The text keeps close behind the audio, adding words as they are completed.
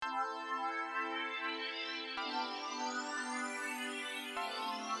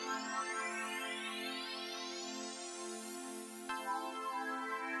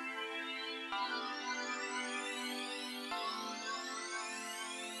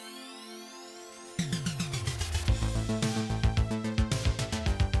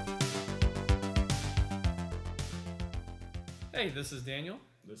Hey, this is Daniel.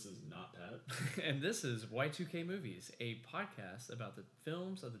 This is not Pat. And this is Y2K Movies, a podcast about the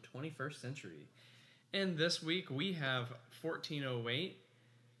films of the 21st century. And this week we have 1408,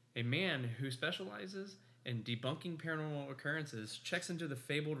 a man who specializes in debunking paranormal occurrences checks into the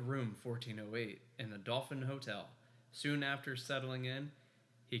fabled room 1408 in the Dolphin Hotel. Soon after settling in,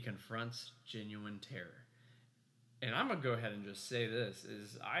 he confronts genuine terror. And I'm going to go ahead and just say this,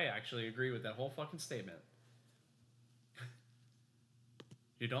 is I actually agree with that whole fucking statement.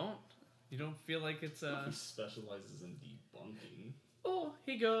 You don't? You don't feel like it's He specializes in debunking. Oh,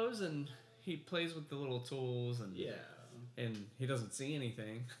 he goes and he plays with the little tools and and he doesn't see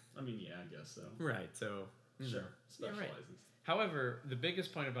anything. I mean, yeah, I guess so. Right. So Sure, specializes. Yeah, right. However, the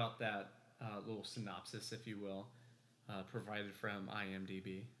biggest point about that little synopsis, if you will, provided from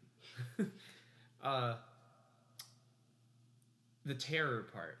IMDb, the terror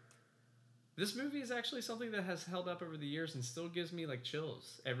part. This movie is actually something that has held up over the years and still gives me like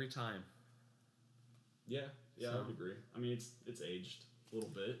chills every time. Yeah, I would agree. I mean, it's aged a little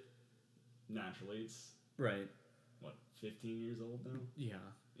bit. Naturally, it's right. What, 15 years old now? Yeah.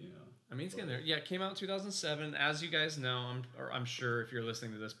 Yeah. I mean, it's getting there. Yeah, it came out in 2007. As you guys know, I'm sure if you're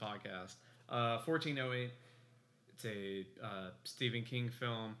listening to this podcast, 1408. It's a Stephen King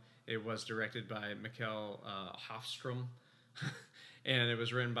film. It was directed by Mikkel Hofstrom. And it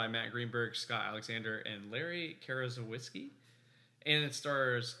was written by Matt Greenberg, Scott Alexander, and Larry Karaszewski. And it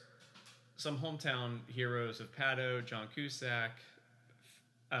stars some hometown heroes of Paddo, John Cusack,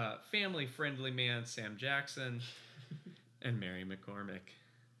 family-friendly man Sam Jackson, and Mary McCormick.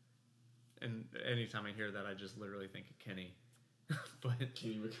 And anytime I hear that, I just literally think of Kenny. But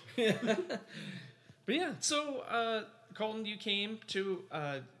Kenny McCormick. But yeah, so Colton, you came to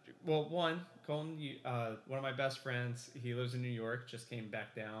Colton, one of my best friends, he lives in New York, just came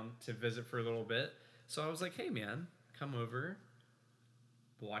back down to visit for a little bit. So I was like, hey man, come over,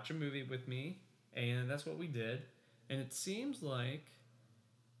 watch a movie with me. And that's what we did. And it seems like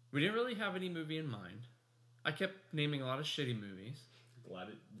we didn't really have any movie in mind. I kept naming a lot of shitty movies. Glad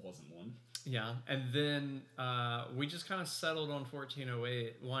it wasn't one. Yeah, and then we just kind of settled on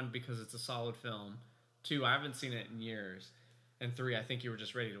 1408. One, because it's a solid film. Two, I haven't seen it in years. And three, I think you were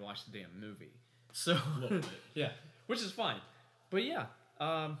just ready to watch the damn movie. So, A little bit. yeah, which is fine. But yeah,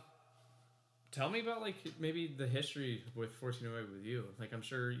 tell me about like maybe the history with 1408 with you. Like, I'm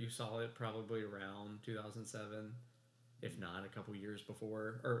sure you saw it probably around 2007, if not a couple years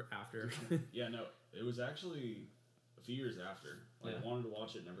before or after. Yeah, no, it was actually a few years after. Like, Yeah. I wanted to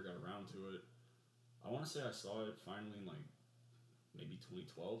watch it, never got around to it. I want to say I saw it finally in like maybe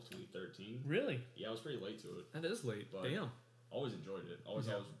 2012, 2013. Really? Yeah, I was pretty late to it. That is late. But Damn. Always enjoyed it. Always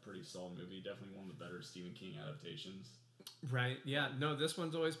Yeah. thought it was a pretty solid movie. Definitely one of the better Stephen King adaptations. Right. Yeah. No, this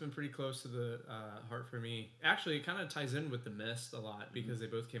one's always been pretty close to the heart for me. Actually, it kind of ties in with The Mist a lot because they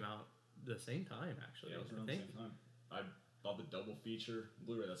both came out the same time, actually. Yeah, it was around I the think. same time. I bought the double feature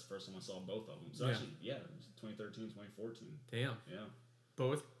Blu-ray. That's the first time I saw both of them. So Yeah. actually, yeah, it was 2013, 2014. Damn. Yeah.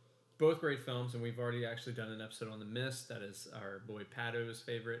 Both great films, and we've already actually done an episode on The Mist. That is our boy Paddo's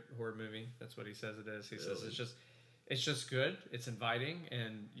favorite horror movie. That's what he says it is. He says it's just good. It's inviting,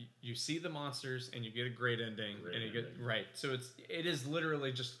 and you see the monsters, and you get a great ending, and you get right. So it is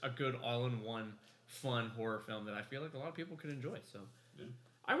literally just a good all-in-one fun horror film that I feel like a lot of people could enjoy. So Yeah.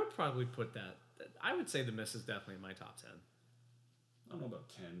 I would probably put that. I would say The Mist is definitely in my top 10. I don't know about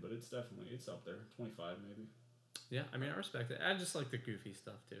 10, but it's up there. 25 maybe. Yeah, I mean, I respect it. I just like the goofy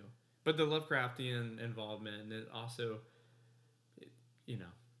stuff too. But the Lovecraftian involvement, and it also,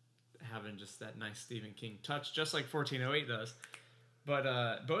 having just that nice Stephen King touch, just like 1408 does.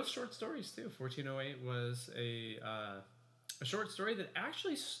 But both short stories too. 1408 was a short story that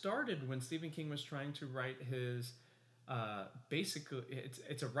actually started when Stephen King was trying to write his basically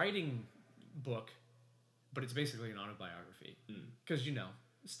it's a writing book, but it's basically an autobiography because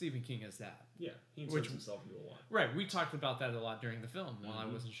Stephen King is that. Yeah, he inserts himself into a lot. Right, we talked about that a lot during the film while I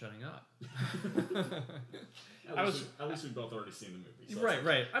wasn't shutting up. At least we've both already seen the movie. So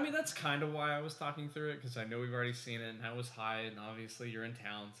Right. I mean, that's kind of why I was talking through it, because I know we've already seen it, and I was high, and obviously you're in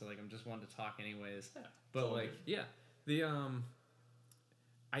town, so like I'm just wanting to talk anyways. Yeah, but like, yeah, the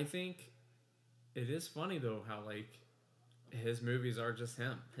I think it is funny though how like his movies are just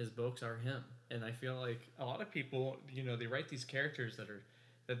him, his books are him, and I feel like a lot of people, they write these characters that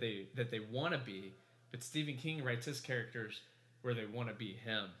they want to be, but Stephen King writes his characters where they want to be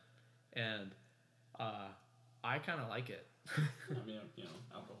him, and I kind of like it. I mean,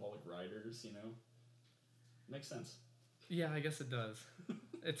 alcoholic writers, makes sense. Yeah, I guess it does.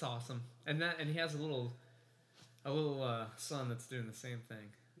 It's awesome, and he has a little son that's doing the same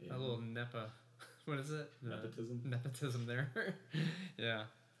thing. Yeah. A little Nepa what is it? Nepotism there. Yeah,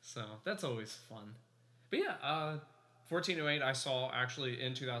 so that's always fun. But yeah, 1408 I saw actually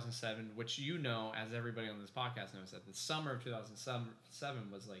in 2007, which as everybody on this podcast knows, that the summer of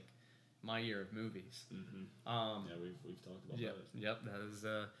 2007 was like my year of movies. Yeah, we've talked about that. Yep, that is.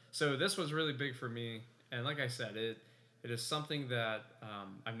 So this was really big for me, and like I said, it is something that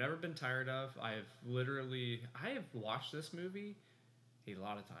I've never been tired of. I have watched this movie a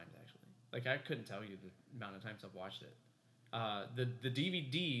lot of times, actually. Like, I couldn't tell you the amount of times I've watched it. The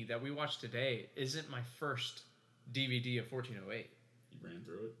DVD that we watched today isn't my first DVD of 1408. You ran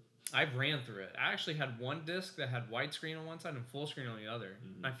through it? I ran through it. I actually had one disc that had widescreen on one side and full screen on the other.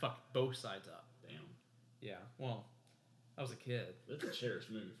 And I fucked both sides up. Damn. Yeah, well, I was a kid. That's a cherished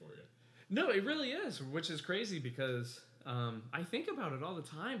movie for you. No, it really is, which is crazy because I think about it all the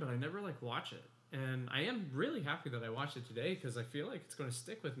time, but I never watch it. And I am really happy that I watched it today because I feel like it's going to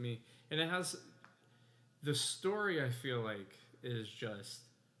stick with me. And it has the story. I feel like is just,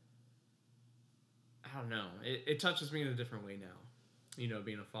 I don't know. It touches me in a different way now.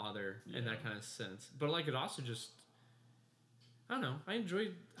 Being a father in that kind of sense. But it also just, I don't know. I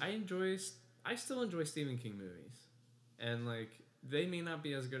still enjoy Stephen King movies, and they may not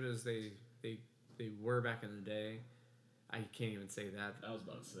be as good as they were back in the day. I can't even say that. I was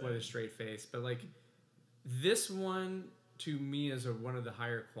about to say with a straight face, but this one to me is one of the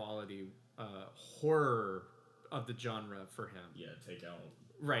higher quality horror of the genre for him. Yeah, take out.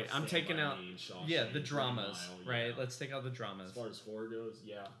 Right, I'm taking out. The dramas. Mile, right, let's take out the dramas. As far as horror goes,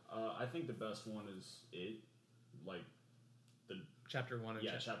 I think the best one is It, the chapter 1.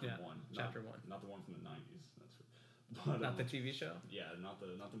 Chapter 1. Chapter 1. Not the one from the 90s. But, not the TV show. Yeah, not the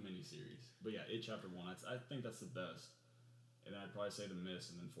miniseries. But yeah, It Chapter 1. I think that's the best. And I'd probably say The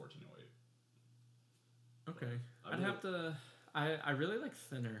Mist and then 1408. Okay, I'd have to. I really like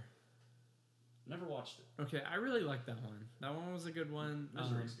Thinner. Never watched it. Okay, I really like that one. That one was a good one.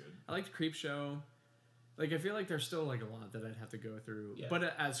 Misery's good. I liked Creep Show. I feel like there's still a lot that I'd have to go through. Yeah.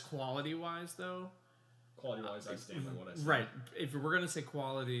 But as quality wise, though. Quality wise, I stand by what I said. Right. If we're gonna say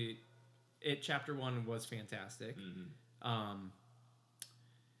quality, It Chapter 1 was fantastic.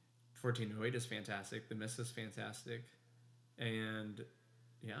 1408 is fantastic. The Mist is fantastic, and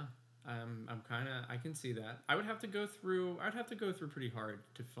yeah. I can see that. I would have to go through pretty hard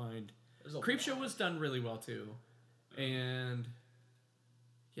to find. Creepshow was done really well too, and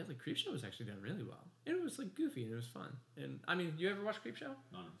yeah, Creepshow was actually done really well. And it was goofy and it was fun. And I mean, you ever watch Creepshow?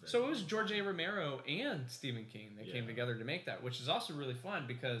 So it was George A. Romero and Stephen King that came together to make that, which is also really fun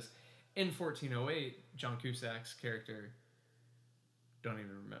because in 1408, John Cusack's character, don't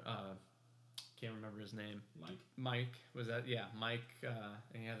even remember. Can't remember his name. Mike was that? Yeah, Mike.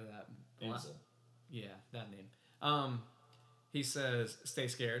 And he had that. Ansel. Yeah, that name. He says, "Stay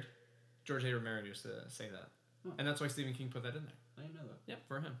scared." George A. Romero used to say that, and that's why Stephen King put that in there. I didn't know that. Yep,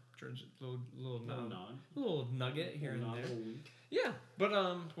 for him. George, nod. Little nugget here and there. Yeah, but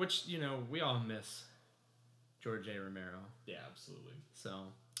which we all miss George A. Romero. Yeah, absolutely.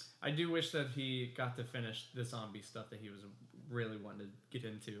 So, I do wish that he got to finish the zombie stuff that he was really wanting to get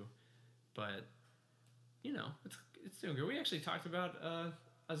into. But, it's doing good. We actually talked about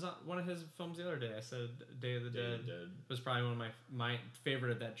one of his films the other day. I said Day of the Dead was probably one of my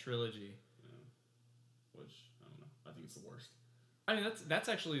favorite of that trilogy. Yeah. Which, I don't know. I think it's the worst. I mean, that's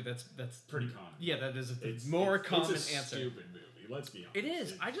pretty common. Yeah, that is a more common answer. It's a stupid movie. Let's be honest. It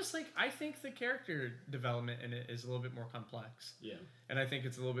is. I think the character development in it is a little bit more complex. Yeah. And I think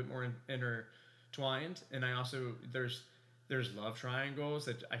it's a little bit more intertwined. And I also there's love triangles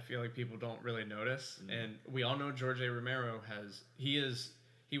that I feel like people don't really notice. And we all know George A. Romero he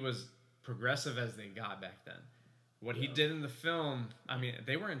was progressive as they got back then. What he did in the film, I mean,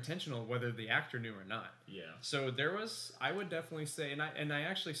 they were intentional whether the actor knew or not. Yeah. So I would definitely say, and I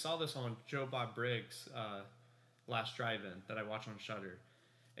actually saw this on Joe Bob Briggs' last drive-in that I watched on Shudder.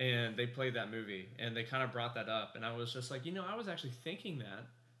 And they played that movie, and they kind of brought that up. And I was just like, I was actually thinking that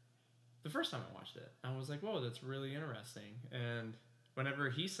the first time I watched it. I was like, whoa, that's really interesting. And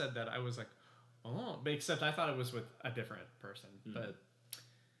whenever he said that, I was like, oh, but except I thought it was with a different person. But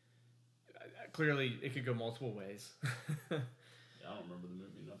clearly, it could go multiple ways. Yeah, I don't remember the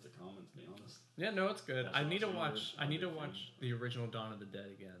movie enough to comment, to be honest. Yeah, no, it's good. I need to watch the original Dawn of the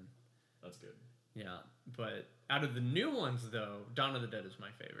Dead again. That's good. Yeah, but out of the new ones, though, Dawn of the Dead is my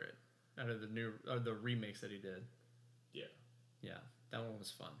favorite. Out of the remakes that he did. Yeah. Yeah, that one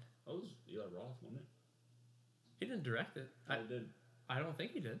was fun. That was Eli Roth, wasn't it? He didn't direct it. I did. I don't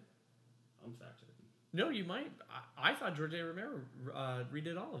think he did. I'm fact checking. No, you might. I thought George A. Romero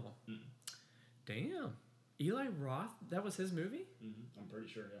redid all of them. Damn. Eli Roth? That was his movie? I'm pretty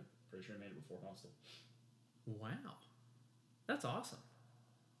sure, yeah. Pretty sure he made it before Hostel. Wow. That's awesome.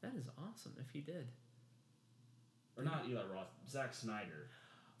 That is awesome if he did. Or not Eli Roth, Zack Snyder.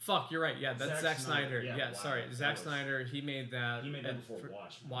 Fuck, you're right. Yeah, that's Zack Snyder. Yeah, wow, sorry. Zack Snyder, he made that. He made that before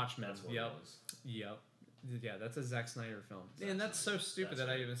Watchmen. That's what it was. Yep. Yeah, that's a Zack Snyder film. And that's so stupid that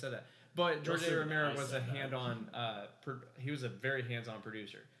I even said that. But George A. Romero was a hand-on, he was a very hands-on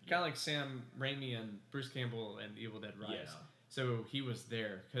producer. Kind of like Sam Raimi and Bruce Campbell and Evil Dead Rise. Yeah. So he was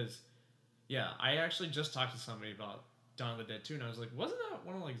there. Because, yeah, I actually just talked to somebody about Dawn of the Dead 2, and I was like, wasn't that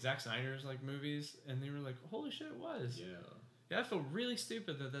one of, like, Zack Snyder's, like, movies? And they were like, holy shit, it was. Yeah. Yeah, I feel really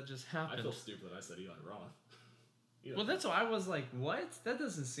stupid that just happened. I feel stupid that I said Eli Roth. Well, that's why I was like, what? That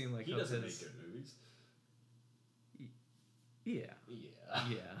doesn't seem like he doesn't make good movies. Yeah. Yeah.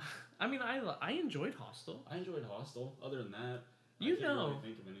 Yeah. I mean, I enjoyed Hostel. I enjoyed Hostel. Other than that, I can't really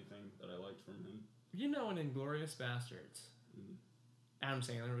think of anything that I liked from him. You know, in Inglourious Bastards, Adam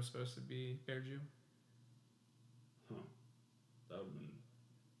Sandler was supposed to be Bear Jew. Huh. That would have been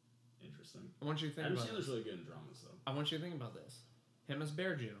interesting. I want you to think Adam about Sandler's really good in dramas, though. I want you to think about this. Him as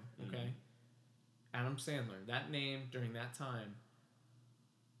Bear Jew, okay? Adam Sandler, that name during that time.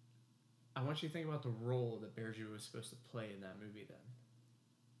 I want you to think about the role that Bear Jew was supposed to play in that movie then.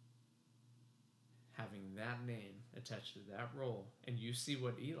 Having that name attached to that role, and you see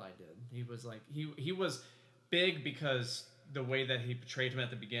what Eli did. He was like, he was big because the way that he portrayed him at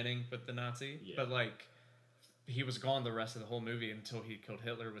the beginning with the Nazi, but like, he was gone the rest of the whole movie until he killed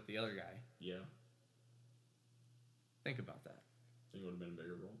Hitler with the other guy. Yeah. Think about that. I think it would have been a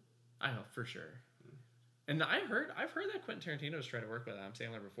bigger role. I know, for sure. And I've heard that Quentin Tarantino's tried to work with Adam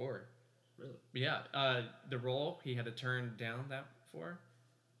Sandler before. Really? Yeah. The role he had to turn down that for.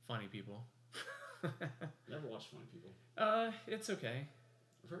 Funny People. Never watched Funny People. It's okay.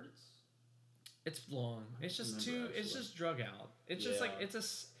 I've heard it's long. It's just too. It's just drug out. It's just like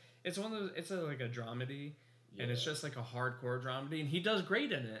it's one of those. It's like a dramedy, and it's just like a hardcore dramedy, and he does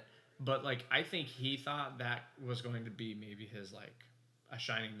great in it. But like, I think he thought that was going to be maybe his like a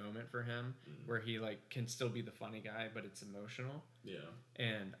shining moment for him, where he like can still be the funny guy, but it's emotional. Yeah.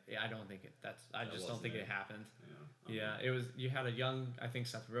 And I don't think it. I just don't think it happened. Yeah. It was. You had a young, I think,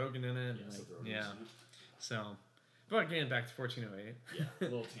 Seth Rogen in it. Yeah. Seth Rogen. Yeah. So, but getting back to 1408. Yeah. A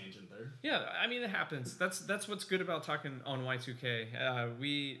little tangent there. Yeah. I mean, it happens. That's what's good about talking on Y2K.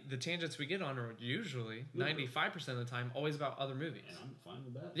 The tangents we get on are usually 95% of the time always about other movies. And I'm fine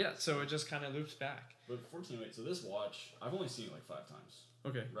with that. Yeah. So it just kind of loops back. But 1408. So this watch, I've only seen it like 5 times.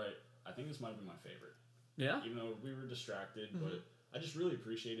 Okay. Right. I think this might have been my favorite. Yeah. Even though we were distracted, but I just really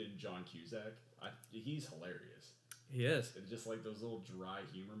appreciated John Cusack. He's hilarious. He is. It's just like those little dry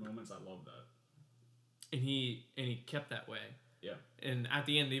humor moments. I love that. And he kept that way. Yeah. And at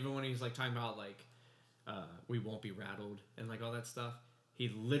the end, even when he's like talking about like, we won't be rattled and like all that stuff, he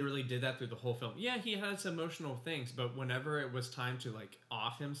literally did that through the whole film. Yeah, he had some emotional things, but whenever it was time to like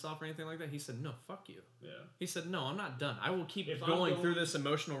off himself or anything like that, he said, "No, fuck you." Yeah. He said, "No, I'm not done. I will keep going through this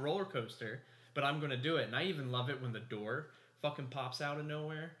emotional roller coaster, but I'm going to do it." And I even love it when the door fucking pops out of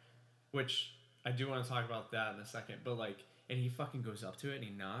nowhere, which I do want to talk about that in a second. But like, and he fucking goes up to it and he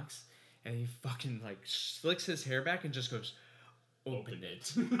knocks and he fucking like slicks his hair back and just goes, "Open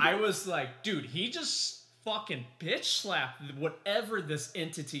it." I was like, dude, he just fucking bitch slapped whatever this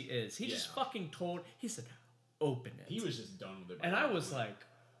entity is. He just fucking he said, "Open it." He was just done with it. And I was like,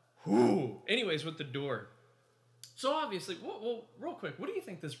 whoo. Anyways, with the door. So obviously, well, real quick, what do you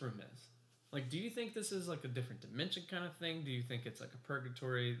think this room is? Like, do you think this is like a different dimension kind of thing? Do you think it's like a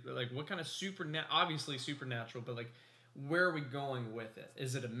purgatory? Like, what kind of obviously supernatural, but like, where are we going with it?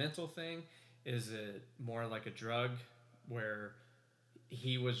 Is it a mental thing? Is it more like a drug where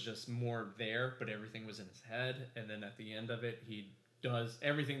he was just more there, but everything was in his head, and then at the end of it, he does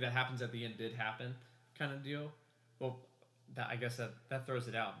everything that happens at the end did happen, kind of deal? Well, I guess that throws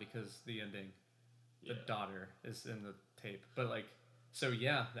it out because the ending, the daughter is in the tape, but like, so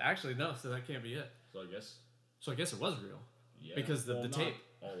yeah, actually no, so that can't be it. So I guess it was real. Yeah, because the tape.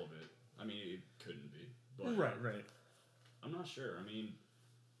 All of it. I mean, it couldn't be. But right. I'm not sure. I mean,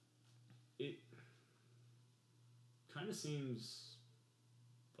 it kind of seems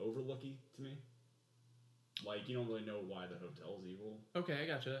overlooky to me. Like, you don't really know why the hotel's evil. Okay, I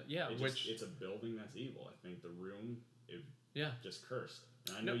gotcha. Yeah, it's a building that's evil. I think the room, just cursed.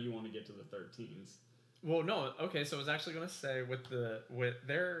 And I know you want to get to the 13s. Well, no. Okay, so I was actually going to say with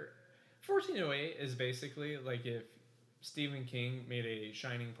their 1408 is basically like if Stephen King made a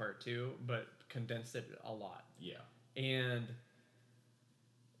Shining Part 2, but condensed it a lot. Yeah. And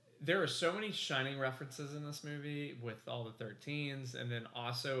there are so many Shining references in this movie with all the 13s, and then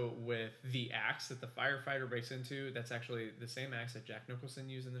also with the axe that the firefighter breaks into. That's actually the same axe that Jack Nicholson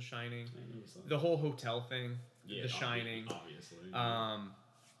used in The Shining. The whole hotel thing, The Shining. Obviously.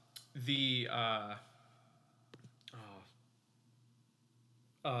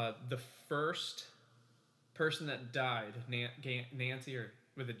 The first person that died, Nancy, or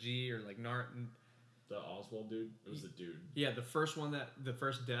with a G, or like Narton. The Oswald dude? It was the dude. Yeah, the first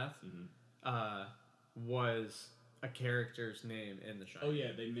death was a character's name in The Shining. Oh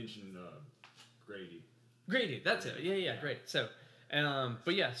yeah, they mentioned Grady. Grady, that's it. Yeah, great. So,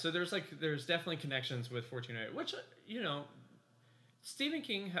 but yeah, so there's definitely connections with 1408, which, you know, Stephen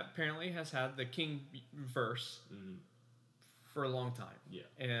King apparently has had the King verse for a long time. Yeah.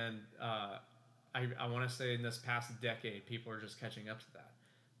 And I want to say in this past decade, people are just catching up to that.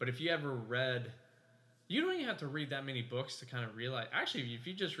 But if you ever read... You don't even have to read that many books to kind of realize... Actually, if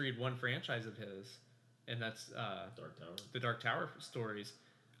you just read one franchise of his, and that's Dark Tower. The Dark Tower stories,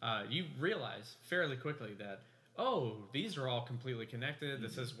 you realize fairly quickly that, these are all completely connected.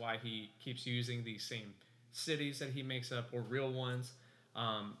 This is why he keeps using these same cities that he makes up, or real ones,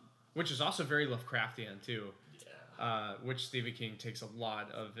 which is also very Lovecraftian, too. Yeah. Which Stephen King takes a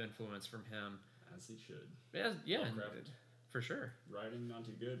lot of influence from him. As he should. Yeah, for sure. Writing not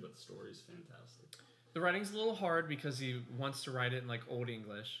too good, but the story's fantastic. The writing's a little hard because he wants to write it in like Old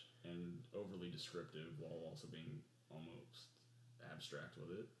English. And overly descriptive while also being almost abstract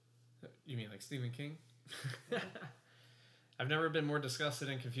with it. You mean like Stephen King? I've never been more disgusted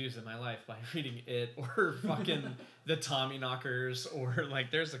and confused in my life by reading it or fucking the Tommyknockers, or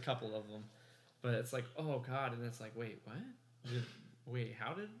like there's a couple of them. But it's like, oh God, and it's like, wait, what? Wait,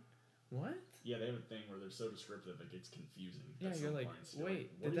 how did... What? Yeah, they have a thing where they're so descriptive it gets confusing. Yeah, you're like,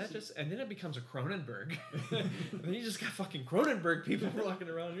 wait, did that just... And then it becomes a Cronenberg. And then you just got fucking Cronenberg people walking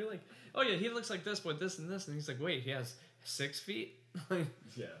around. And you're like, oh yeah, he looks like this, but this and this. And he's like, wait, he has 6 feet?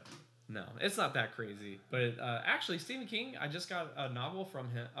 Yeah. No, it's not that crazy. But actually, Stephen King, I just got a novel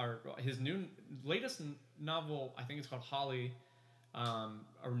from him, or his latest novel, I think it's called Holly,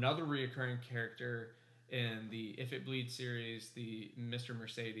 another reoccurring character in the If It Bleeds series, the Mr.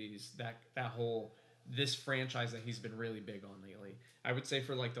 Mercedes, that whole, this franchise that he's been really big on lately. I would say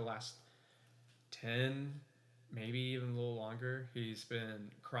for like the last 10, maybe even a little longer, he's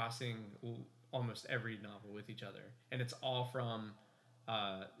been crossing almost every novel with each other. And it's all from,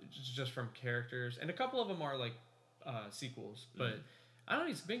 just from characters. And a couple of them are like sequels, but I don't know,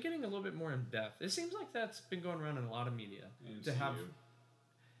 he's been getting a little bit more in depth. It seems like that's been going around in a lot of media. And to have...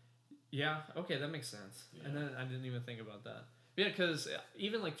 Yeah, okay, that makes sense. Yeah. And then I didn't even think about that. Yeah, because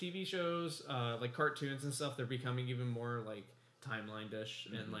even like TV shows, like cartoons and stuff, they're becoming even more like timeline-ish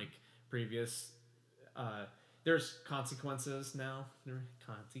and like previous. There's consequences now. There are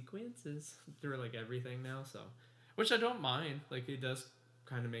consequences through like everything now, so which I don't mind. Like it does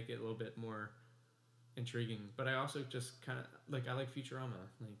kind of make it a little bit more intriguing. But I also just kind of like, I like Futurama.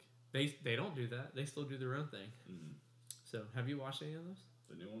 Like they don't do that. They still do their own thing. Mm-hmm. So have you watched any of those?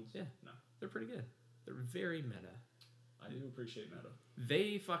 The new ones? Yeah. No. They're pretty good. They're very meta. I do appreciate meta.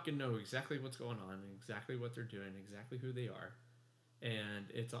 They fucking know exactly what's going on, exactly what they're doing, exactly who they are. And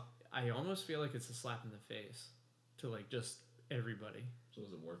I almost feel like it's a slap in the face to like just everybody. So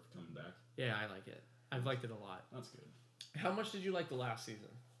is it worth coming back? Yeah, I like it. I've liked it a lot. That's good. How much did you like the last season?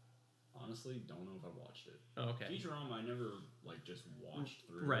 Honestly, don't know if I watched it. Oh, okay. Futurama, I never like just watched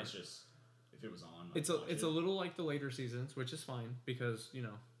through. Right. It's just if it was on. It's a little like the later seasons, which is fine because you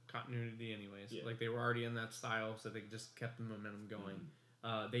know continuity anyways. Yeah. Like they were already in that style, so they just kept the momentum going.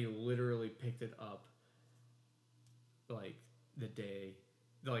 Mm-hmm. They literally picked it up like the day,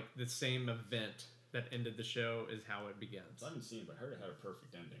 like the same event that ended the show is how it begins. I haven't seen it, but I heard it had a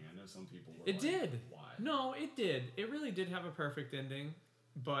perfect ending. I know some people were It did. Why? No, it did. It really did have a perfect ending,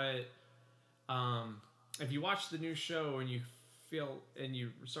 but if you watch the new show and you feel and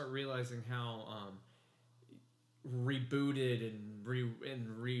you start realizing how rebooted and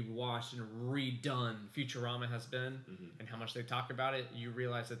rewashed and redone Futurama has been, and how much they talk about it, you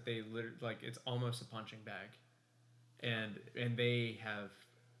realize that they literally like it's almost a punching bag, and they have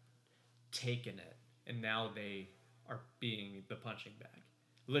taken it, and now they are being the punching bag.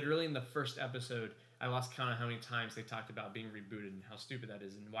 Literally in the first episode, I lost count of how many times they talked about being rebooted and how stupid that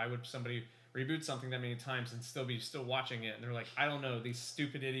is, and why would somebody reboot something that many times and still watching it? And they're like, I don't know, these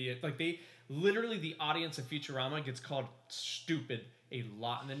stupid idiots. Like they literally, the audience of Futurama gets called stupid a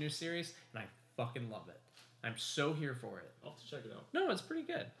lot in the new series, and I fucking love it. I'm so here for it. I'll have to check it out. No, it's pretty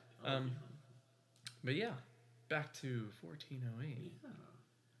good. But yeah, back to 1408. Yeah.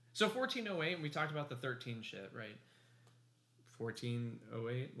 So 1408, we talked about the 13 shit, right?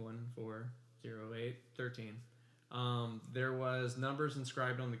 1408 1408 13. There was numbers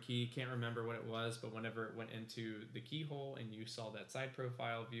inscribed on the key. Can't remember what it was, but whenever it went into the keyhole and you saw that side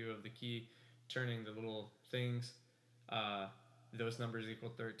profile view of the key turning the little things, those numbers equal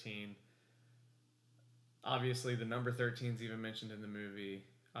 13. Obviously, the number 13 is even mentioned in the movie.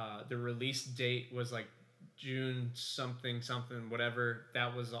 The release date was like June something, whatever.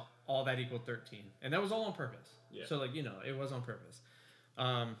 That was all that equaled 13. And that was all on purpose. Yeah. So, like, it was on purpose.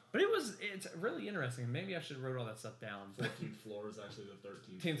 But it's really interesting. Maybe I should have wrote all that stuff down. 14th floor is actually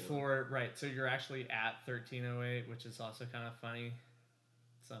the 13th floor. Right. So you're actually at 1308, which is also kind of funny.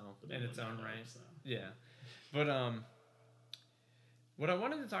 So, in its own right. So. Yeah. But, what I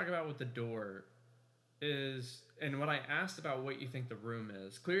wanted to talk about with the door is, and what I asked about what you think the room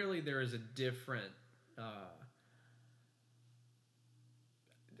is, clearly there is a different,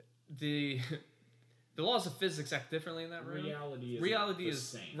 the laws of physics act differently in that room. Reality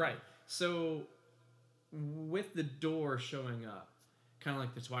is the same. Right. So with the door showing up, kind of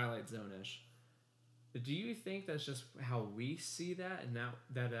like the Twilight Zone-ish, do you think that's just how we see that, and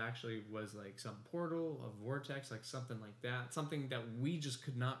that actually was like some portal, a vortex, like something like that, something that we just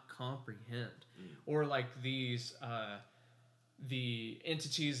could not comprehend, or like these the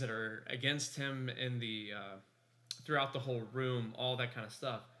entities that are against him in the throughout the whole room, all that kind of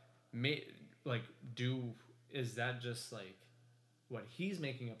stuff, is that just like what he's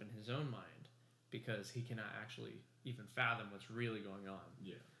making up in his own mind because he cannot actually even fathom what's really going on?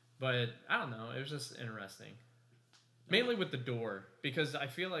 Yeah. But I don't know. It was just interesting. Mainly with the door, because I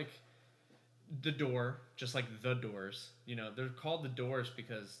feel like the door, just like the doors, they're called the doors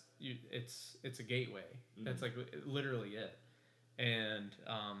because it's a gateway. Mm-hmm. That's like literally it. And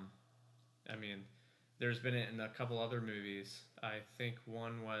I mean, there's been it in a couple other movies. I think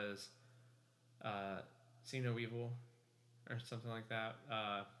one was See No Evil or something like that.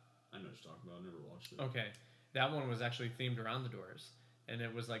 I know what you're talking about. I never watched it. Okay. That one was actually themed around the doors. And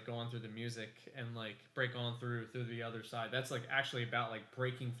it was like going through the music and like break on through the other side. That's like actually about like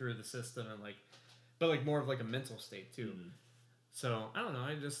breaking through the system and like, but like more of like a mental state too. Mm-hmm. So I don't know.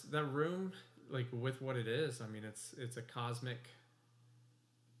 That room, like with what it is, I mean, it's a cosmic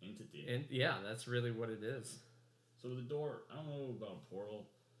entity. And yeah, that's really what it is. So the door, I don't know about a portal.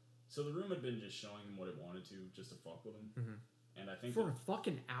 So the room had been just showing him what it wanted to, just to fuck with him. Mm-hmm. And I think for a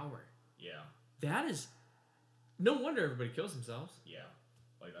fucking hour. Yeah. That is. No wonder everybody kills themselves. Yeah.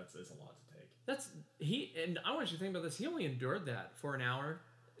 Like, it's a lot to take. And I want you to think about this. He only endured that for an hour,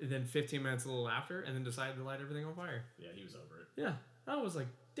 and then 15 minutes a little after, and then decided to light everything on fire. Yeah, he was over it. Yeah. I was like,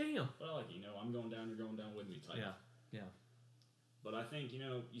 damn. But like, I'm going down, you're going down with me type. Yeah. Yeah. But I think,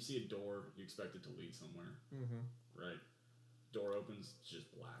 you see a door, you expect it to lead somewhere. Mm-hmm. Right? Door opens, it's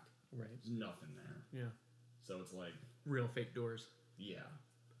just black. Right. There's nothing there. Yeah. So it's like... real fake doors. Yeah.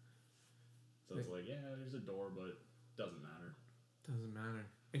 So it's like, yeah, there's a door, but doesn't matter. Doesn't matter.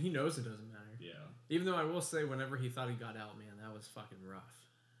 And he knows it doesn't matter. Yeah. Even though I will say, whenever he thought he got out, man, that was fucking rough.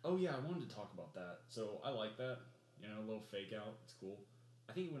 Oh, yeah, I wanted to talk about that. So I like that. A little fake out. It's cool.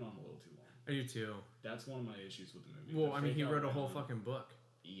 I think it went on a little too long. I do too. That's one of my issues with the movie. Well, I mean, he wrote a whole fucking book.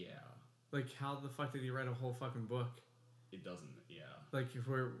 Yeah. Like, how the fuck did he write a whole fucking book? It doesn't, yeah. Like,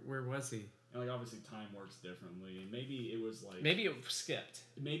 where was he? And, like, obviously time works differently. Maybe it was, like... maybe it skipped.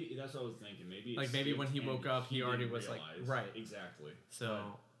 Maybe, that's what I was thinking. Maybe maybe when he woke up, he already was realize. Like... Right. Exactly. So...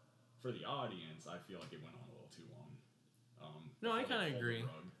 But for the audience, I feel like it went on a little too long. No, I kind of agree.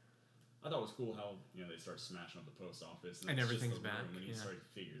 I thought it was cool how, they start smashing up the post office. And everything's back. And he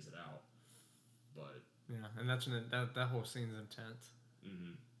figures it out. But... yeah, and that's when that whole scene's intense.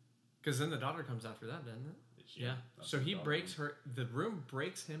 Mm-hmm. Because then the daughter comes after that, doesn't it? Yeah. So he breaks her. The room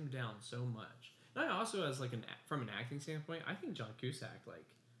breaks him down so much. And I also, as like from an acting standpoint, I think John Cusack,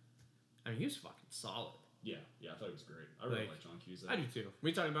 he was fucking solid. Yeah, I thought he was great. I really like John Cusack. I do too.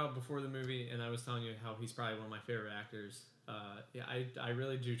 We talked about it before the movie, and I was telling you how he's probably one of my favorite actors. Yeah, I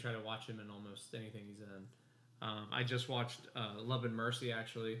really do try to watch him in almost anything he's in. I just watched Love and Mercy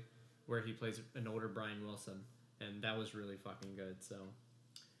actually, where he plays an older Brian Wilson, and that was really fucking good. So,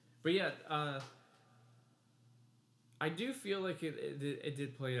 but yeah. I do feel like it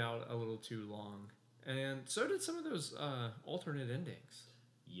did play out a little too long. And so did some of those alternate endings.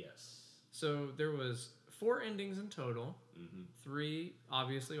 Yes. So there was 4 endings in total. Mm-hmm. 3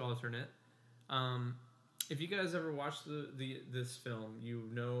 obviously alternate. If you guys ever watched this film, you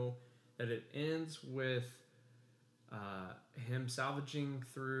know that it ends with him salvaging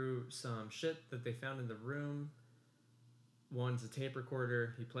through some shit that they found in the room. One's a tape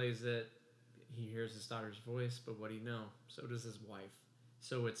recorder. He plays it. He hears his daughter's voice, but what do you know? So does his wife.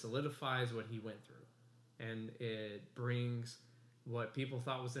 So it solidifies what he went through. And it brings what people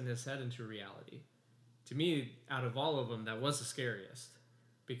thought was in his head into reality. To me, out of all of them, that was the scariest.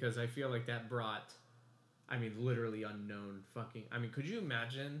 Because I feel like that brought, literally unknown fucking... could you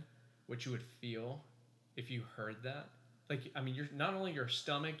imagine what you would feel if you heard that? Like, you're not only your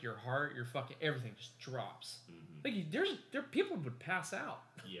stomach, your heart, your fucking... everything just drops. Mm-hmm. Like, there people would pass out.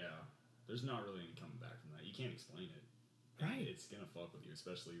 Yeah. There's not really any coming back from that. You can't explain it. Right. It's gonna fuck with you,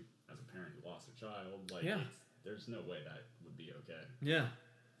 especially as a parent who lost a child. Like, there's no way that would be okay. Yeah.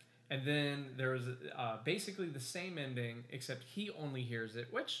 And then there was basically the same ending, except he only hears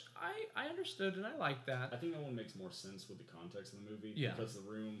it, which I understood and I liked that. I think that one makes more sense with the context of the movie. Yeah. Because the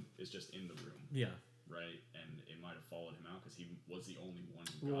room is just in the room. Yeah. Right? And it might have followed him out because he was the only one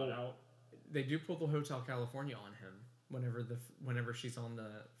who got out. They do pull the Hotel California on him whenever she's on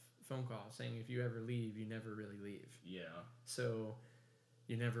the phone call saying, if you ever leave, you never really leave. Yeah. So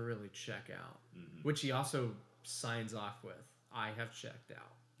you never really check out. Mm-hmm. Which he also signs off with, I have checked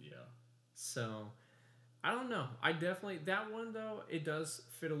out. Yeah. So, I don't know. I definitely... That one, though, it does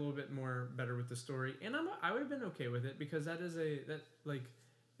fit a little bit more better with the story. And I would have been okay with it because it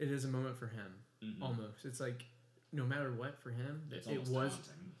is a moment for him. Mm-hmm. Almost. It's like, no matter what for him, it was...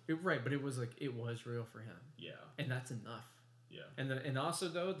 Right, but it was like, it was real for him. Yeah. And that's enough. Yeah. And also,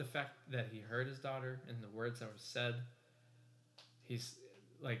 though, the fact that he heard his daughter and the words that were said, he's...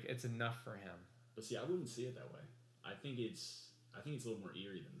 Like, it's enough for him. But see, I wouldn't see it that way. I think it's a little more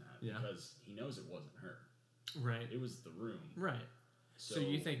eerie than that. Yeah. Because he knows it wasn't her. Right. It was the room. Right. So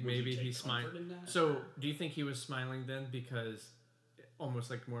you think maybe he's smiling? So do you think he was smiling then because almost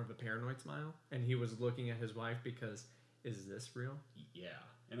like more of a paranoid smile? And he was looking at his wife because, is this real? Yeah.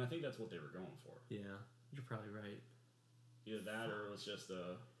 And I think that's what they were going for. Yeah. You're probably right. Either that or it was just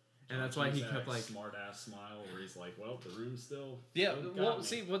a... And that's why he kept like smart ass smile where he's like, well, the room's still... Yeah,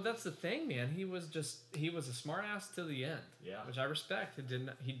 that's the thing, man. He was a smart ass to the end. Yeah. Which I respect.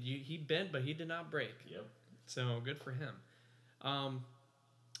 He bent, but he did not break. Yep. So good for him.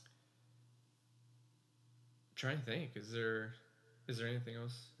 Trying to think, is there anything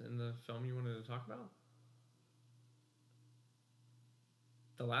else in the film you wanted to talk about?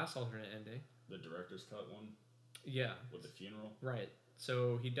 The last alternate ending. The director's cut one? Yeah. With the funeral? Right.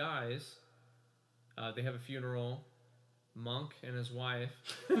 So he dies. They have a funeral. Monk and his wife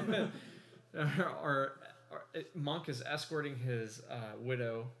Monk is escorting his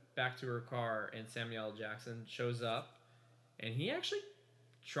widow back to her car, and Samuel L. Jackson shows up, and he actually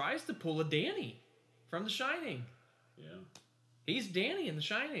tries to pull a Danny from The Shining. Yeah. He's Danny in The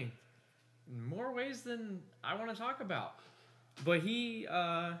Shining. In more ways than I want to talk about. But he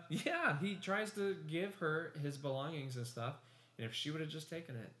tries to give her his belongings and stuff. And if she would have just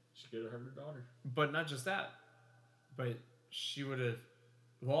taken it, she could have hurt her daughter. But not just that. But she would have...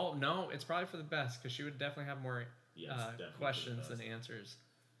 Well, no, it's probably for the best, because she would definitely have more questions than answers.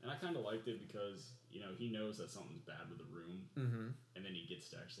 And I kind of liked it because, he knows that something's bad with the room. Mm-hmm. And then he gets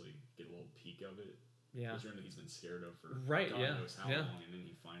to actually get a little peek of it. Yeah. Which he's been scared of for God knows how long. And then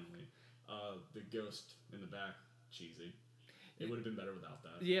he finally... the ghost in the back, cheesy. It would have been better without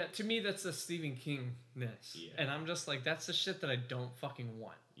that. Yeah, to me, that's the Stephen King-ness. Yeah. And I'm just like, that's the shit that I don't fucking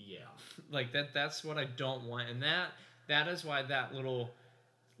want. Yeah. Like, that's what I don't want. And that is why that little...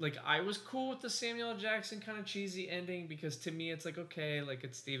 Like, I was cool with the Samuel L. Jackson kind of cheesy ending, because to me, it's like, okay, like,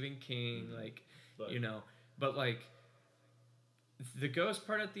 it's Stephen King, mm-hmm. But, like, the ghost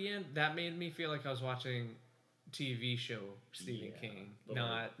part at the end, that made me feel like I was watching TV show Stephen King,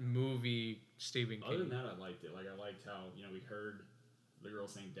 not movie Stephen King. Other than that, I liked it. Like, I liked how, we heard the girl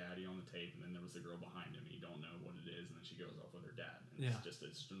saying daddy on the tape, and then there was the girl behind him, and you don't know what it is, and then she goes off with her dad. And it's just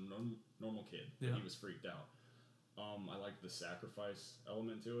a normal kid. Yeah. He was freaked out. I liked the sacrifice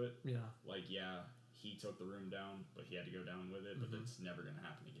element to it. Yeah. Like, he took the room down, but he had to go down with it, but it's never going to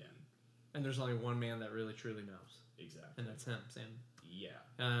happen again. And there's only one man that really, truly knows. Exactly. And that's him, Sam. Yeah.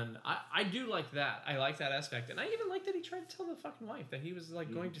 And I do like that. I like that aspect. And I even like that he tried to tell the fucking wife that he was,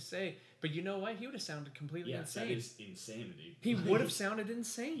 like, going to say, but you know what? He would have sounded completely insane. That is insanity. He would have sounded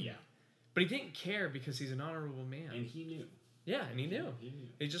insane. Yeah. But he didn't care because he's an honorable man. And he knew. Yeah, and he knew.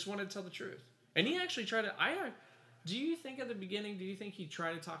 He just wanted to tell the truth. And he actually tried to... Do you think at the beginning, he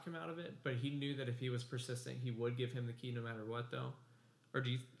tried to talk him out of it, but he knew that if he was persistent, he would give him the key no matter what, though? Or do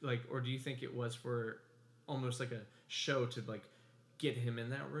you think it was for almost like a show to, like, get him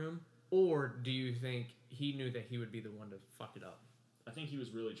in that room? Or do you think he knew that he would be the one to fuck it up? I think he was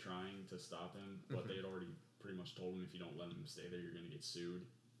really trying to stop him, but they had already pretty much told him if you don't let him stay there, you're going to get sued.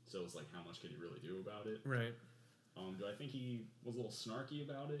 So it's like, how much could he really do about it? Right. Do I think he was a little snarky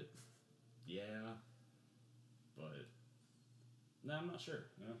about it? Yeah. But, no, I'm not sure.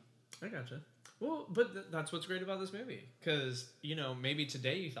 Yeah. I gotcha. Well, but that's what's great about this movie. Because, you know, maybe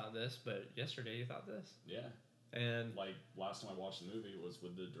today you thought this, but yesterday you thought this. Yeah. And like, last time I watched the movie was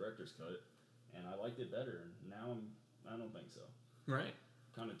with the director's cut, and I liked it better. Now I don't think so. Right.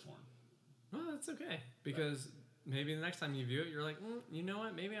 Kind of torn. Well, that's okay. Because maybe the next time you view it, you're like, you know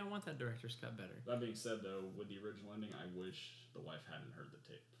what? Maybe I want that director's cut better. That being said, though, with the original ending, I wish the wife hadn't heard the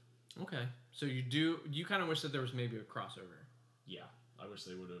tape. Okay. So you kind of wish that there was maybe a crossover. Yeah. I wish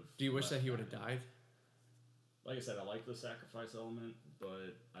they would have. Do you wish that he would have died? Like I said, I like the sacrifice element,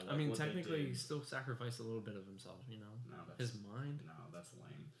 but I mean, technically, he still sacrificed a little bit of himself, you know? No, his mind? No, that's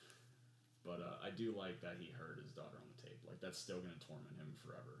lame. But I do like that he heard his daughter on the tape. Like, that's still going to torment him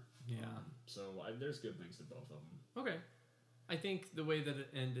forever. Yeah. So there's good things to both of them. Okay. I think the way that it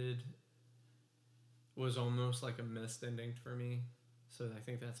ended was almost like a missed ending for me. So I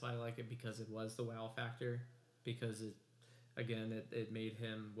think that's why I like it, because it was the wow factor. Because it made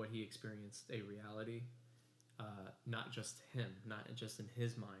him, what he experienced, a reality. Not just him, not just in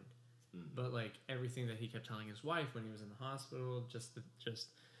his mind, but like everything that he kept telling his wife when he was in the hospital, just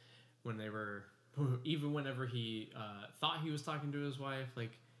when they were, even whenever he thought he was talking to his wife,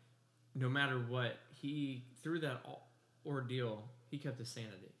 like no matter what, he, through that ordeal, he kept his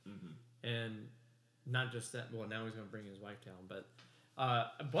sanity. And not just that, well, now he's going to bring his wife down, but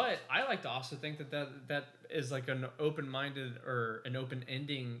I like to also think that is like an open-minded or an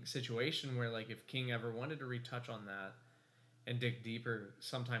open-ending situation where, like, if King ever wanted to retouch on that and dig deeper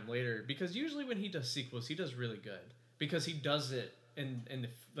sometime later, because usually when he does sequels, he does really good because he does it in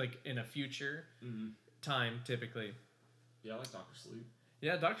a future time typically. Yeah, I like Dr. Sleep.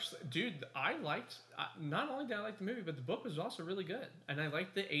 Yeah, Dr. Sleep, dude, not only did I like the movie, but the book was also really good, and I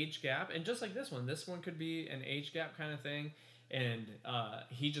liked the age gap, and just like this one could be an age gap kind of thing. And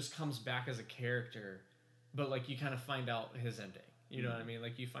he just comes back as a character, but like you kind of find out his ending. You know what I mean?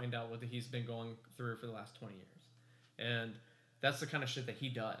 Like you find out what he's been going through for the last 20 years. And that's the kind of shit that he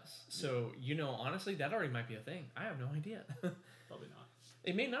does. So, you know, honestly, that already might be a thing. I have no idea. Probably not.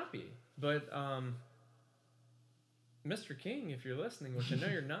 It may not be. But Mr. King, if you're listening, which I know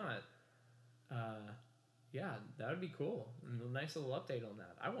you're not, yeah, that would be cool. A nice little update on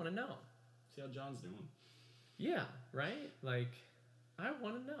that. I want to know. See how John's doing. Yeah, right? Like, I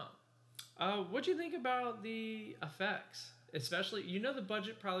want to know. What'd you think about the effects? Especially, you know, the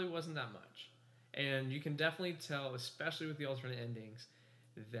budget probably wasn't that much. And you can definitely tell, especially with the alternate endings,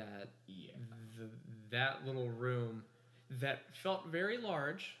 that that little room that felt very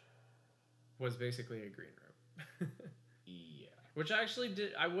large was basically a green room. Yeah. Which I actually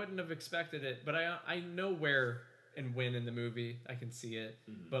I wouldn't have expected it, but I know where and when in the movie I can see it.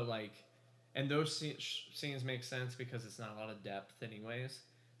 But like, and those scenes make sense because it's not a lot of depth anyways.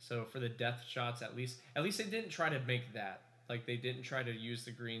 So for the death shots, at least they didn't try to make that. Like, they didn't try to use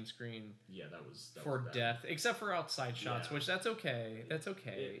the green screen. Yeah, that was for bad. Death, except for outside shots, which that's okay. That's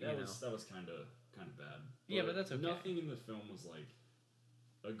okay. That was kind of bad. Yeah, but that's okay. Nothing in the film was like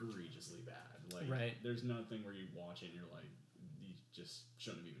egregiously bad. Like, right. There's nothing where you watch it and you're like, you just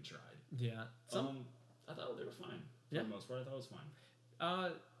shouldn't have even tried. Yeah. I thought they were fine. For the most part, I thought it was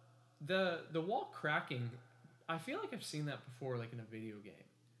fine. The wall cracking, I feel like I've seen that before, like in a video game.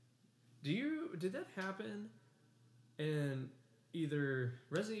 Did that happen in either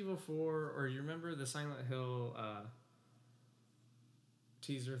Resident Evil 4 or you remember the Silent Hill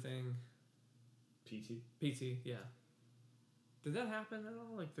teaser thing? PT, yeah. Did that happen at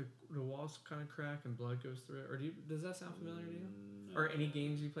all? Like the walls kind of crack and blood goes through it? Or does that sound familiar to you? No. Or any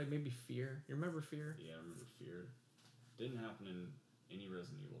games you played? Maybe Fear. You remember Fear? Yeah, I remember Fear. Didn't happen in any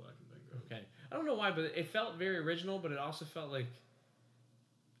Resident Evil that I can think of. Okay. I don't know why, but it felt very original, but it also felt like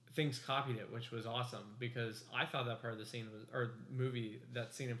things copied it, which was awesome because I thought that part of the scene or movie,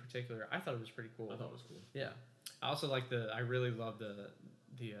 that scene in particular, I thought it was pretty cool. I thought it was cool. Yeah. I also like I really love the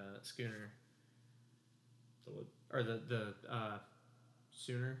schooner. The what? Or the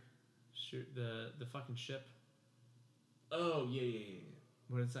schooner. Shoot the fucking ship. Oh, yeah.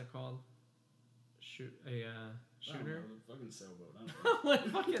 What is that called? Shooter? Fucking sailboat. I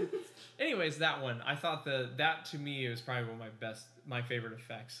don't know. Anyways, that one. I thought that to me was probably one of my favorite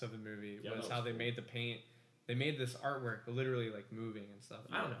effects of the movie was how they made the paint. They made this artwork literally like moving and stuff.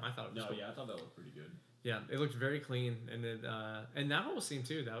 Yeah. I don't know. I thought it was cool. I thought that looked pretty good. Yeah, it looked very clean, and and that whole scene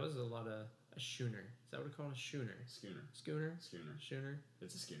too. That was a lot of a schooner. Is that what it's called? A schooner. Schooner.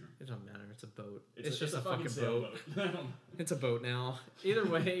 It's a schooner. It doesn't matter. It's a boat. It's just a fucking boat. It's a boat now. Either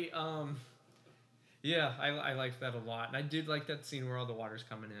way, yeah, I liked that a lot, and I did like that scene where all the water's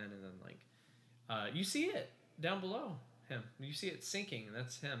coming in, and then like, you see it down below him. You see it sinking, and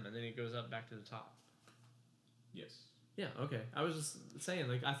that's him, and then he goes up back to the top. Yes. Yeah, okay. I was just saying,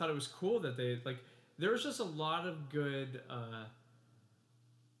 like, I thought it was cool that they, like, there was just a lot of good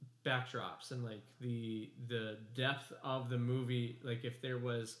backdrops and, like, the depth of the movie. Like, if there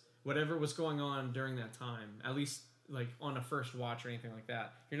was whatever was going on during that time, at least, like, on a first watch or anything like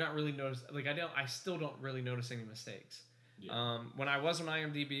that, you're not really like, I still don't really notice any mistakes. Yeah. When I was on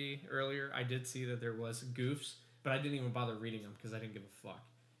IMDb earlier, I did see that there was goofs, but I didn't even bother reading them because I didn't give a fuck.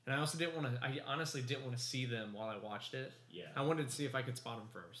 And I also didn't want to. I honestly didn't want to see them while I watched it. Yeah. I wanted to see if I could spot them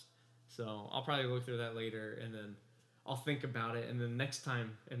first. So I'll probably look through that later, and then I'll think about it. And then next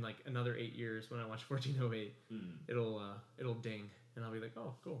time, in like another 8 years, when I watch 1408, it'll ding, and I'll be like,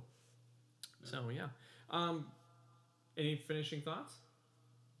 oh, cool. Yeah. So yeah. Any finishing thoughts?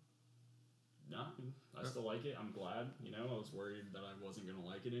 No, I still like it. I'm glad. You know, I was worried that I wasn't gonna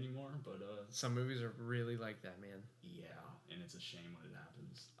like it anymore, but some movies are really like that, man. Yeah, and it's a shame when it happens.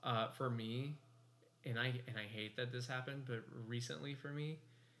 For me, and I hate that this happened, but recently for me,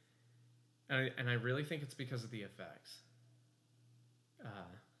 and I really think it's because of the effects.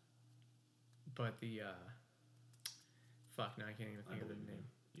 But the fuck, now I can't even think of the name.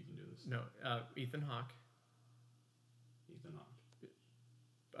 You can do this. No, Ethan Hawke. Ethan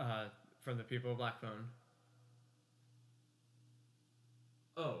Hawke. From the people of Black Phone.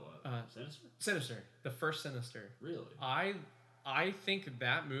 Oh, Sinister? Sinister. The first Sinister. Really? I think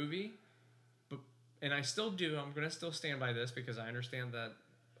that movie, and I still do, I'm going to still stand by this because I understand that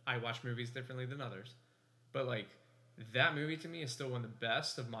I watch movies differently than others. But, like, that movie to me is still one of the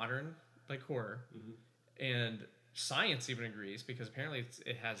best of modern, like, horror. Mm-hmm. And science even agrees because apparently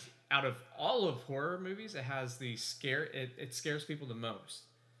it has, out of all of horror movies, it has the it scares people the most.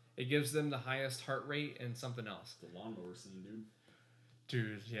 It gives them the highest heart rate and something else. The lawnmower scene, dude.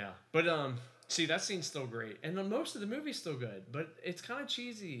 Dude, yeah. But, see, that scene's still great. And most of the movie's still good. But it's kind of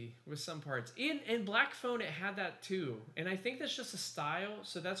cheesy with some parts. In Black Phone, it had that too. And I think that's just a style.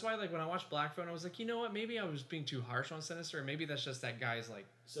 So that's why, like, when I watched Black Phone, I was like, you know what? Maybe I was being too harsh on Sinister. Or maybe that's just that guy's, like,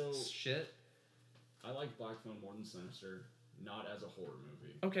 shit. I like Black Phone more than Sinister. Not as a horror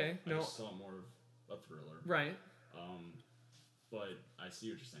movie. Okay, I just saw more of a thriller. Right. But I see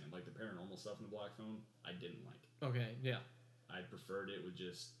what you're saying. Like, the paranormal stuff in the Black Phone, I didn't like. Okay, yeah. I preferred it with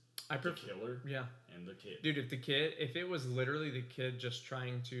just the killer and the kid. Dude, if it was literally the kid just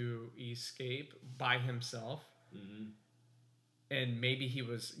trying to escape by himself, and maybe he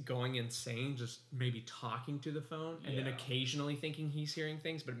was going insane, just maybe talking to the phone, and then occasionally thinking he's hearing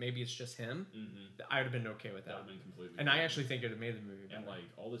things, but maybe it's just him, I would have been okay with that. That would have been completely And I actually think it would have made the movie better. And, like,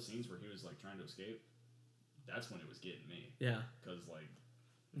 all the scenes where he was, like, trying to escape, that's when it was getting me. Yeah. Because, like,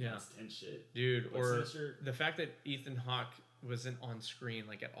 that's tense shit. Dude, or Sinister, the fact that Ethan Hawke wasn't on screen,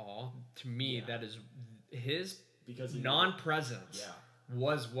 like, at all, to me, that is his non-presence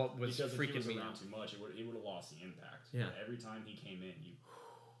was what was freaking me out. Because if he was around too much, it would have lost the impact. Yeah. But every time he came in,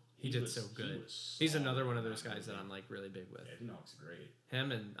 he did so good. He's another one of those guys that I'm, like, really big with. Yeah, Ethan Hawke's great.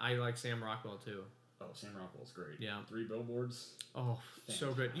 Him, and I like Sam Rockwell, too. Oh, Sam Rockwell's great. Yeah. 3 Billboards. Oh,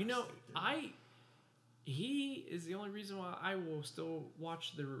 so good. You know, he is the only reason why I will still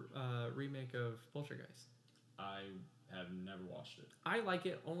watch the remake of Poltergeist. I have never watched it. I like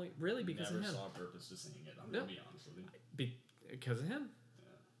it only really because of him. Never saw a purpose to seeing it. I'm going to be honest with you. Because of him. Yeah.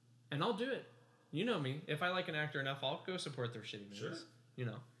 And I'll do it. You know me. If I like an actor enough, I'll go support their shitty movies. Sure. You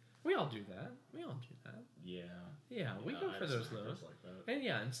know. We all do that. Yeah. Yeah, we go for those lows. Like that.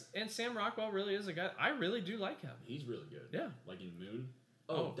 And and Sam Rockwell really is a guy. I really do like him. He's really good. Yeah. Like in Moon.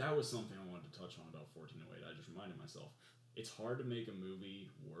 Oh, that was something I wanted to touch on about 1408. I just reminded myself. It's hard to make a movie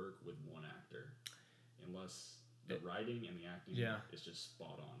work with one actor unless the writing and the acting is just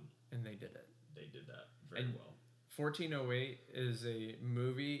spot on. And they did it. They did that very well. 1408 is a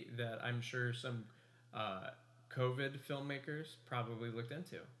movie that I'm sure some COVID filmmakers probably looked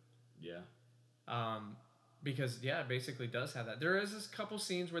into. Yeah. Because it basically does have that. There is a couple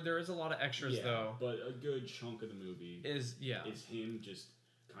scenes where there is a lot of extras though. But a good chunk of the movie is him just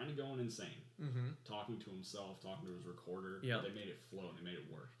kind of going insane, talking to himself, talking to his recorder. Yeah, but they made it flow. They made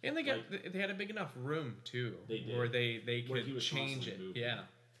it work. And they had a big enough room too, where they could change it. Moving. Yeah.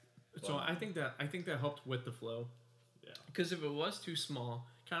 But, so I think that helped with the flow. Yeah. Because if it was too small,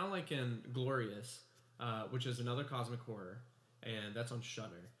 kind of like in Glorious, which is another cosmic horror, and that's on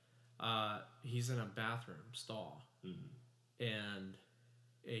Shudder. He's in a bathroom stall, and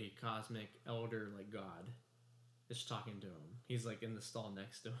a cosmic elder like god is talking to him. He's like in the stall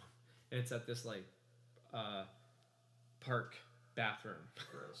next to him, and it's at this like park bathroom.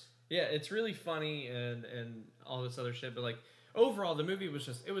 Gross. Yeah, it's really funny and all this other shit, but like overall the movie was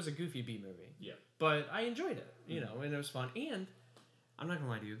it was a goofy B movie. Yeah. But I enjoyed it, you know, and it was fun. And I'm not gonna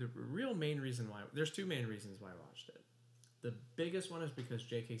lie to you, there's two main reasons why I watched it. The biggest one is because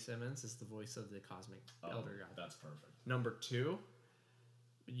J.K. Simmons is the voice of the cosmic elder god. That's perfect. Number 2,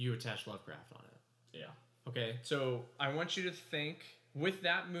 you attach Lovecraft on it. Yeah. Okay, so I want you to think, with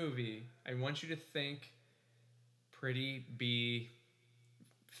that movie, I want you to think pretty B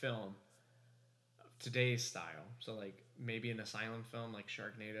film, today's style. So like maybe an asylum film like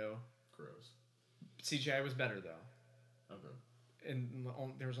Sharknado. Gross. CGI was better though. Okay. And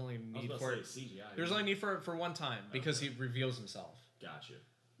there was only need for it. CGI. There was only need for it for one time because he reveals himself. Gotcha.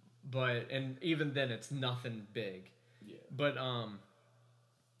 And even then, it's nothing big. Yeah. But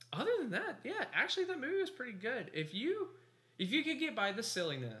other than that, yeah, actually, that movie was pretty good. If you could get by the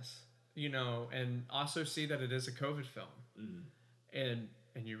silliness, and also see that it is a COVID film, and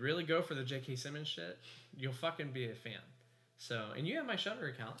you really go for the J.K. Simmons shit, you'll fucking be a fan. So, and you have my Shudder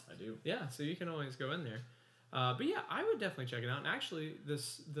account. I do. Yeah, so you can always go in there. But yeah, I would definitely check it out. And actually,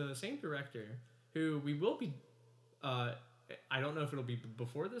 the same director, who we will be, I don't know if it'll be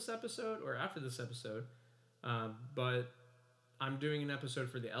before this episode or after this episode, but I'm doing an episode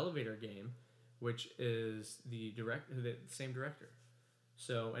for the Elevator Game, which is the same director.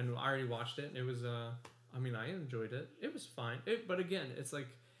 So, and I already watched it, and it was, I enjoyed it. It was fine. But again,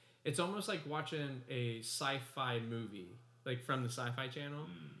 it's almost like watching a sci-fi movie, like from the Sci-Fi Channel,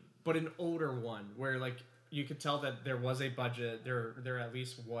 but an older one where like, you could tell that there was a budget. There at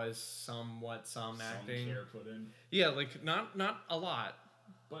least was some acting. Care put in. Yeah, like not a lot,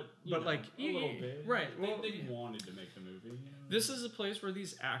 but like a little bit. Right. They wanted to make the movie. This is a place where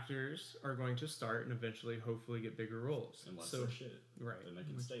these actors are going to start and eventually, hopefully, get bigger roles. Unless they're shit, right? Then they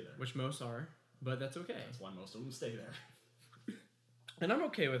can stay there. Which most are, but that's okay. That's why most of them stay there. And I'm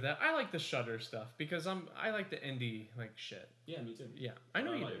okay with that. I like the Shudder stuff because I like the indie like shit. Yeah, me too. Yeah, I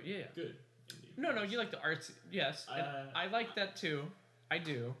know you do. Yeah, good. No, you like the arts. Yes, I like that too. I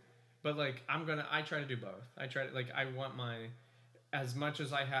do, but like I try to do both. I try to I want as much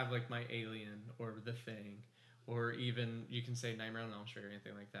as I have like my Alien or The Thing, or even you can say Nightmare on Elm Street or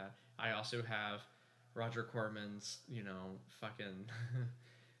anything like that. I also have Roger Corman's, fucking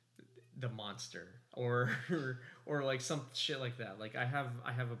The Monster or like some shit like that. Like I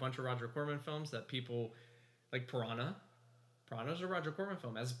have a bunch of Roger Corman films that people like Piranha. Piranha's a Roger Corman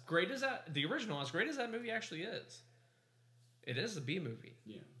film. As great as the original, as great as that movie actually is, it is a B movie.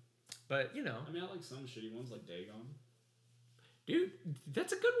 Yeah. But, I like some shitty ones like Dagon. Dude,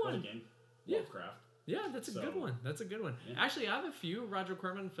 that's a good one. But again, Lovecraft. Yeah, that's a good one. That's a good one. Yeah. Actually, I have a few Roger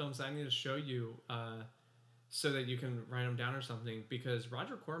Corman films I need to show you so that you can write them down or something, because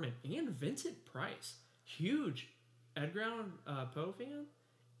Roger Corman and Vincent Price, huge Edgar Allan Poe fan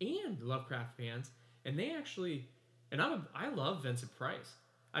and Lovecraft fans, and they actually... And I love Vincent Price.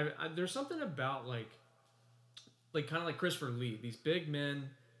 There's something about like kind of like Christopher Lee. These big men,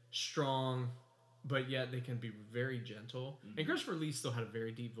 strong, but yet they can be very gentle. Mm-hmm. And Christopher Lee still had a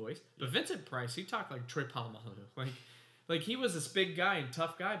very deep voice. But Vincent Price, he talked like Trey Palmalo. Like he was this big guy and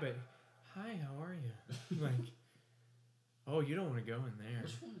tough guy, but hi, how are you? Like, oh, you don't want to go in there.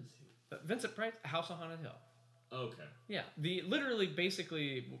 Which one is he? Vincent Price, House on Haunted Hill. Okay. Yeah, literally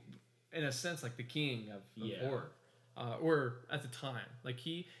basically, in a sense, like the king of horror. Or at the time, like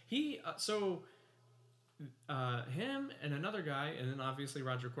him and another guy, and then obviously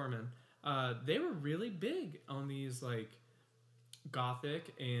Roger Corman, they were really big on these like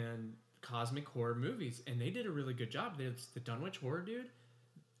gothic and cosmic horror movies, and they did a really good job. There's the Dunwich Horror, dude.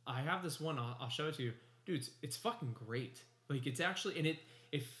 I have this one. I'll show it to you, dude. It's fucking great. Like it's actually, and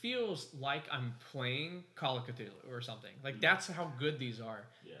it feels like I'm playing Call of Cthulhu or something. Like that's how good these are.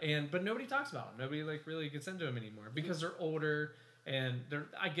 Yeah. But nobody talks about them. Nobody like really gets into them anymore because they're older and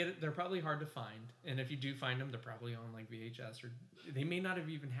I get it. They're probably hard to find. And if you do find them, they're probably on like VHS, or they may not have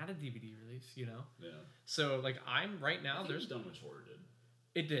even had a DVD release, Yeah. So like I'm right now. There's Dunwich Horror did.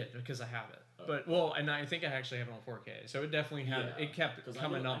 It did because I have it. But and I think I actually have it on 4K. So it definitely had it kept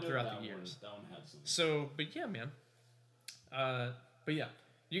coming up throughout the years. That one had some. So, but yeah, man. But yeah,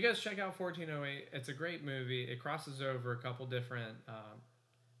 you guys check out 1408. It's a great movie. It crosses over a couple different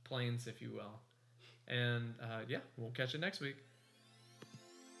planes, if you will. And yeah, we'll catch you next week.